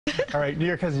All right, New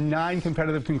York has 9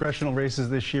 competitive congressional races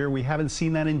this year. We haven't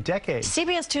seen that in decades.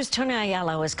 CBS 2's Tony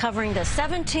Aiello is covering the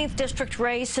 17th district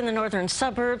race in the northern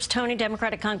suburbs. Tony,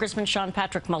 Democratic Congressman Sean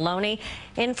Patrick Maloney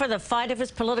in for the fight of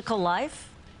his political life.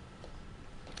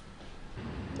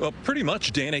 Well, pretty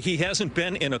much, Dana. He hasn't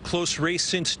been in a close race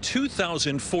since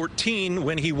 2014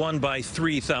 when he won by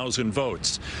 3,000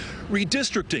 votes.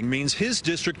 Redistricting means his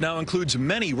district now includes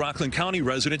many Rockland County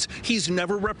residents he's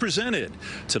never represented.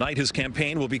 Tonight, his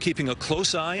campaign will be keeping a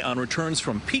close eye on returns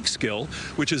from Peekskill,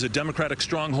 which is a Democratic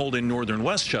stronghold in northern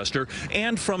Westchester,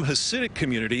 and from Hasidic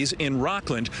communities in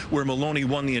Rockland, where Maloney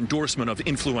won the endorsement of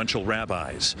influential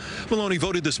rabbis. Maloney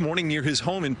voted this morning near his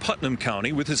home in Putnam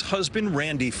County with his husband,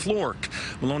 Randy Flork.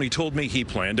 Maloney told me he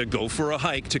planned to go for a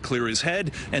hike to clear his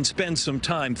head and spend some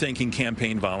time thanking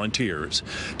campaign volunteers.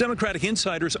 Democratic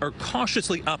insiders are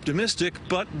cautiously optimistic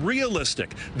but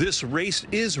realistic. This race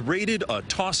is rated a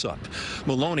toss-up.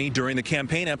 Maloney, during the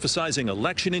campaign, emphasizing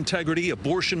election integrity,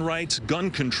 abortion rights,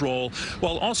 gun control,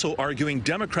 while also arguing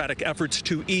Democratic efforts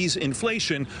to ease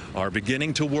inflation are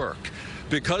beginning to work.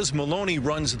 Because Maloney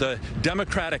runs the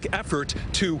Democratic effort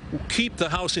to keep the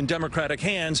House in Democratic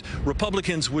hands,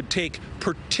 Republicans would take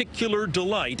particular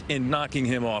delight in knocking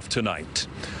him off tonight.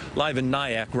 Live in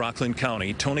Nyack, Rockland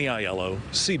County, Tony Aiello,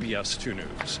 CBS 2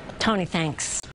 News. Tony, thanks.